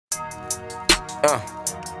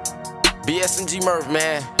Bsmg Murph,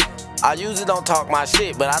 man. I usually don't talk my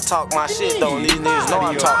shit, but I talk my shit though. These niggas know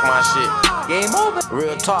I talk my shit. Game over.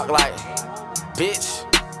 Real talk, like, bitch.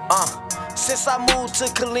 Since I moved to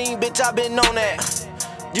Killeen, bitch, I been on that.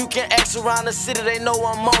 You can ask around the city, they know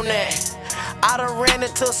I'm on that. I done ran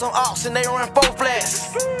into some ops and they run 4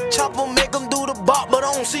 flats. Chopper make them do the bop, but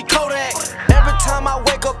I don't see Kodak. Every time I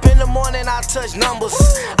wake up in the morning, I touch numbers.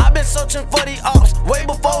 I've been searching for the ops way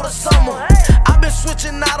before the summer. I've been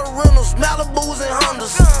switching out of rentals, Malibus and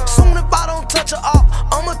Hondas. Soon if I don't touch a op,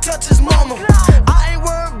 I'ma touch his mama. I ain't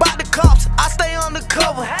worried about the cops, I stay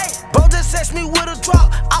undercover. Bro just text me with a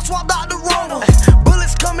drop, I swapped out the Rover.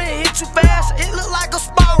 Bullets come and hit you fast, it look like a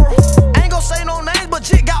spiral. Ain't gon' say no names, but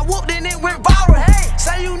shit got whooped and it went viral.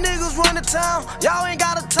 Say you niggas run the town, y'all ain't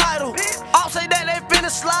got a title. All say that they finna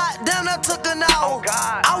slide, damn that took an hour.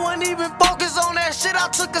 I wasn't even focused on that shit, I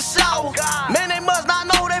took a shower. Man, they must not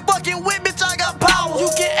know they fucking with, bitch, I got power. You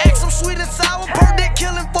can ask some sweet and sour, per dick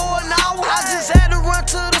killing for an hour. I just had to run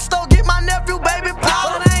to the store, get my nephew baby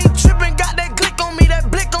power. But I ain't tripping, got that glick on me, that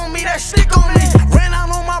blick on me, that stick on me. Ran out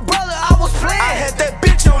on my brother, I was playing. I had that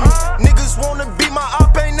bitch on me. Niggas wanna be my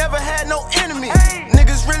op, ain't never had no enemy.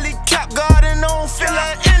 Niggas really cap God and don't feel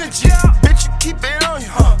that energy. Bitch, you keep it on you,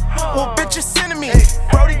 well, bitch, you sending me.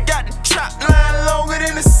 Brody got the trap line longer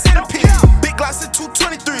than a centipede. Big glocks and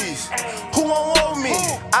 223s. Who won't owe me?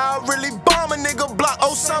 I really bomb a nigga block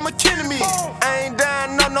Osama killing me. I ain't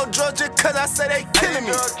dying on no drugs just cause I say they killing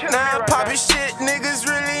me. Now I'm poppin' shit, niggas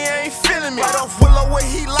really ain't feeling me. Right off Willow where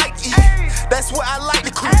he like to eat. That's where I like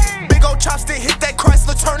to creep. Big old chopstick, hit that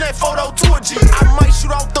Chrysler, turn that photo to a G. I might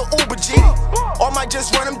shoot off the Uber G, or might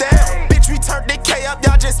just run him down. Bitch, we turned that K up,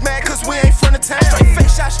 y'all just mad cause we ain't from the town. Straight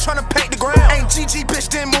face shots tryna paint the ground. Ain't GG,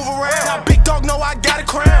 bitch, didn't move around. Now big dog know I got a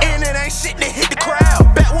crown, and it ain't shit that hit the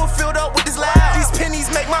crowd. Backwood filled up with this loud. These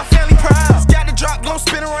pennies make my family proud. Got the drop, gon'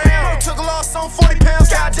 spin around. Took a loss on 40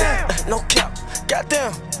 pounds, goddamn. No cap,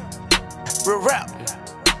 goddamn. Real rap.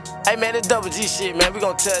 Hey man, this double G shit, man. We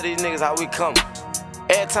gon' tell these niggas how we come.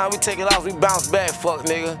 Every time we take it off, we bounce back, fuck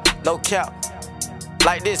nigga. No cap.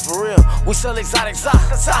 Like this, for real. We sell exotic,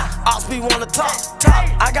 ops be wanna talk.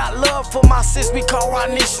 I got love for my sis, we call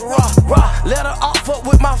Ranisha Raw. Let her off up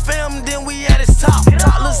with my fam, then we at its top.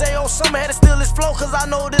 Lizzo Summer had to steal his flow, cause I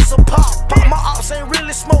know this a pop. My ops ain't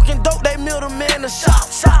really smoking dope, they mill them in the shop.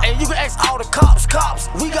 And you can ask all the cops,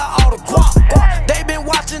 we got all the guap. They been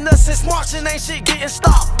watching us since March and ain't shit getting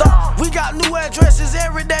stopped. We got new addresses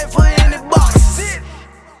every day for any box.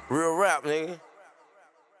 Real rap, nigga.